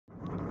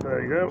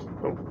There you go.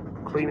 Oh,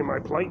 cleaning my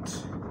plate.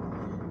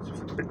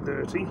 It's a bit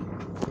dirty.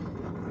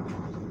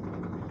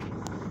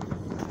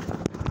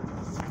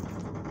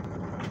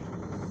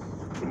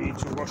 We need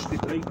to wash the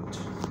plate.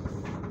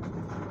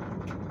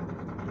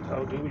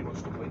 How do we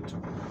wash the plate?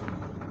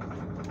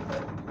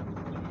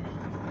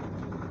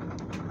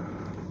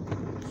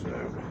 So,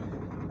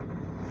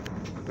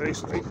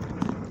 basically,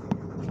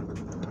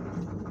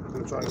 I'm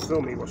going to try and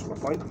film me washing my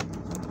plate.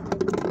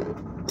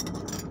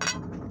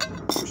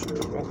 Sure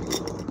it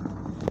will.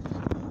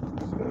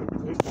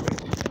 So,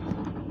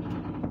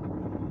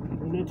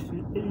 let's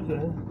fit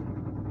over.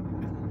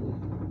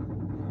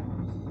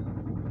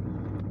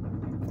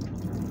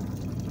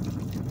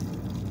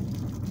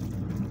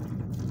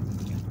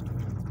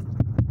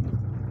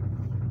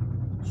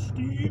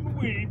 Steam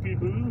away,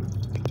 people.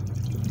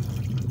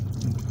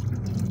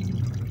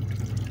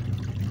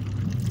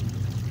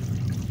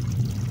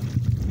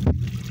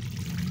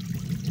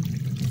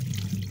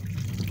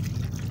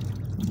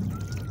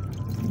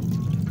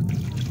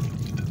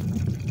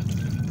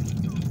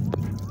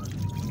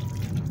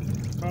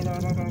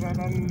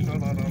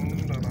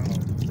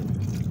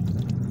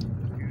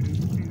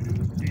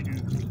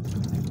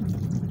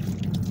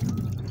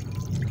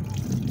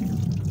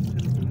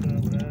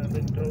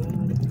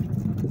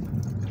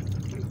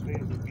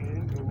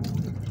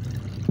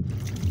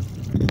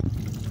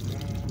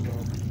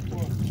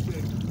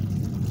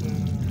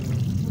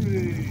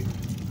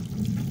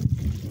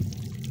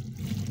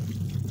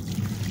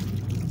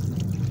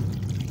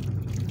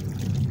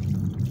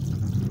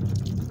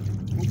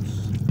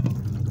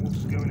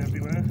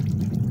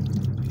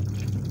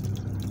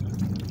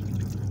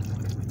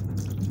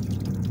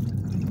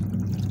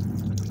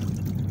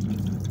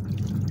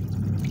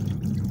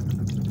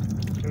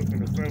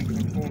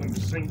 Fall in the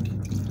sink.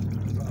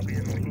 That'll be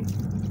annoying.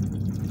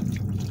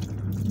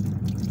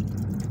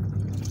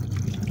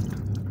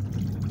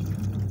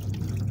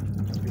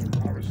 That'll be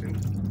embarrassing.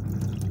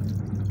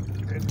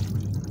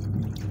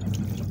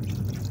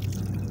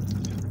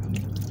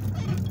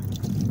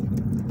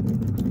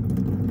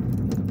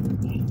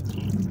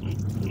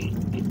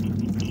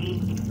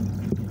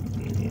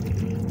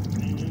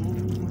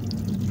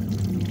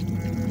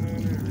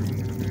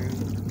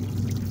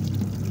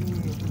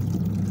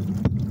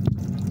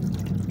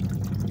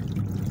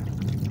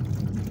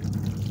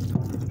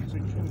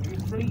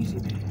 Crazy.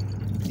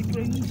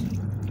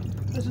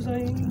 This is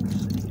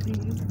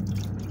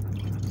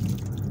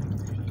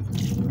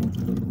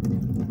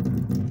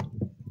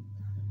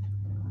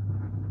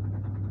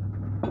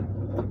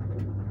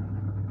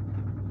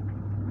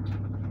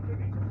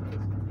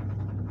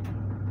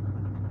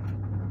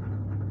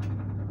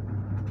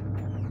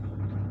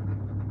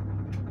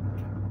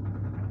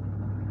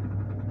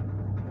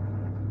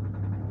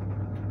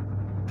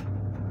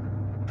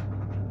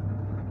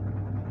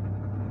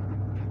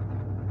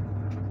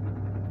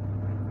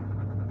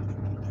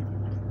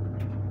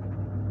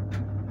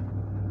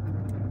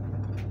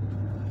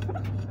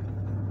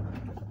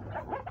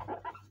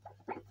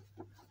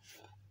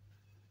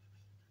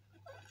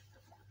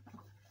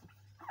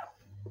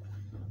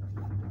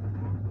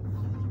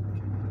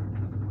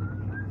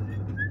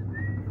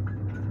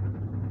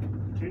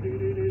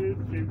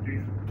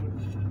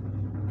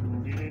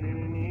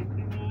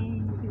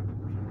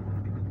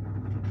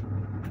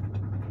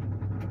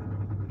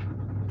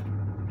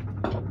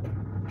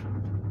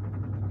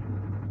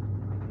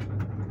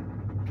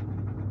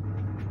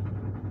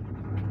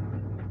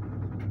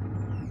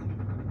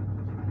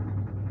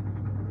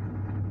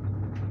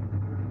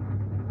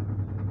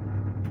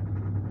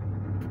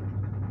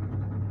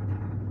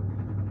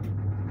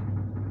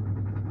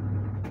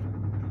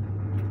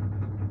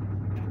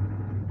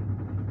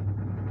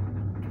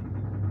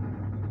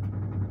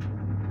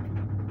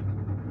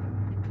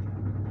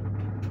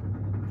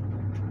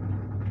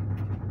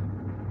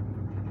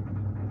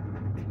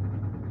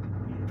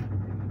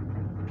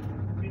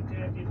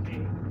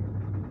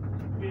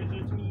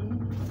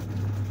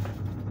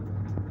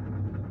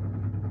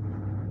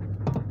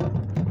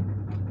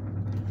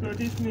But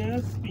it's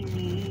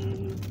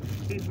nasty,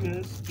 it's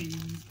nasty.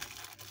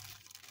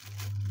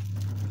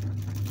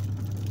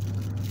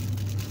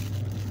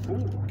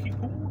 Porky,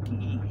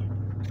 porky.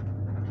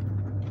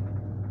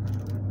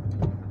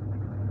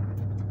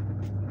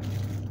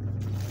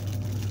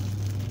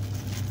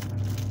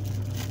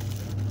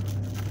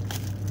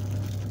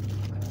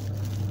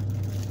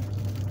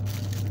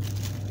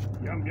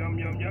 Yum, yum,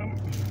 yum, yum.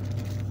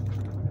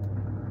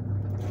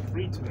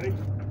 Free today.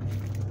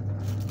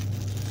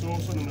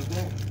 Sauce on them as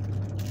well.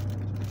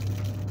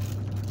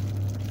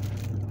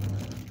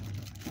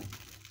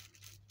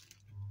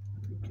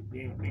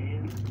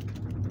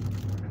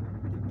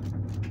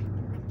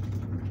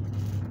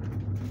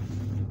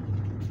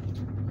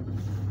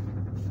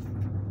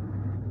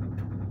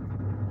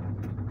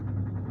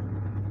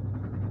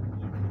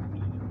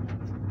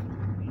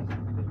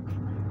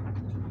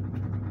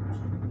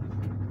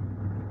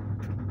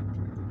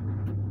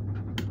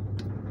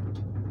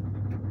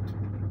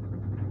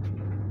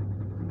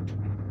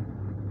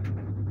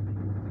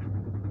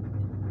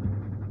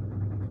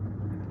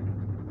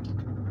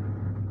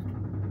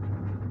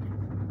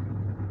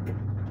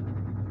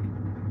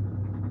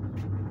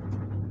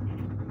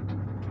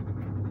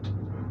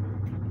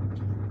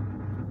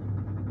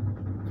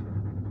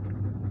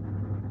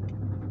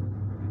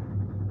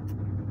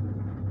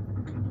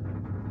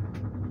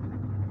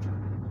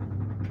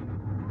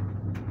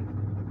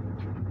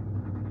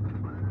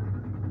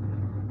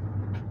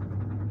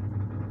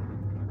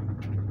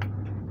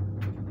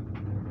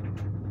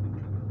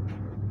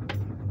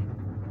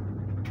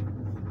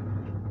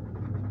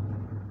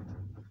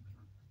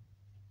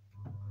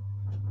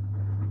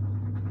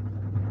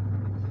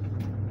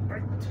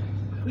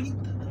 Queen,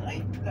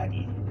 right,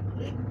 Daddy,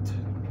 right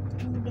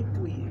to the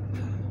Queen.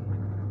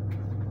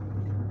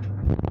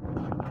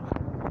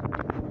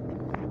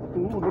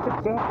 Ooh, look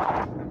at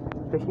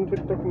that! Doesn't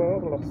it look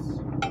marvellous?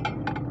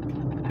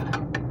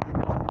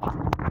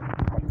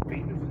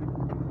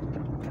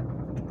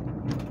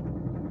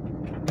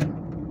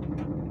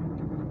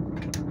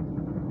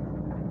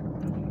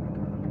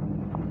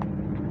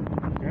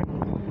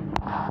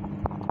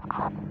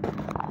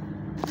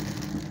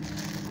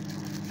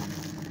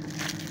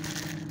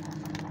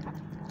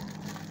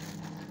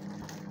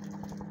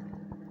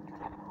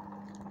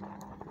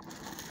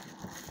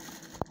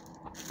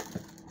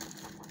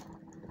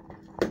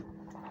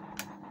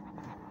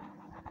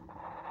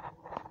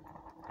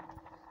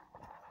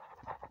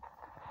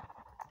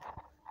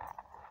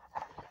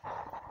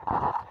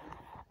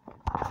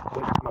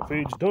 My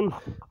food's done.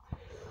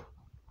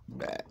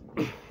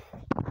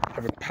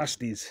 Having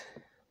pasties.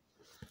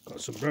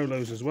 Got some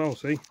Rolos as well,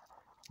 see?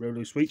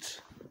 Rolo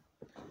sweets.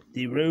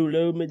 The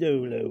Rolo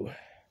Medolo.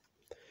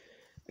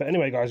 But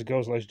anyway, guys and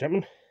girls, ladies and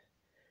gentlemen,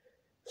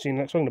 see you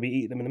next one. I'm going to be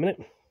eating them in a minute.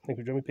 Thank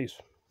you for joining me. Peace.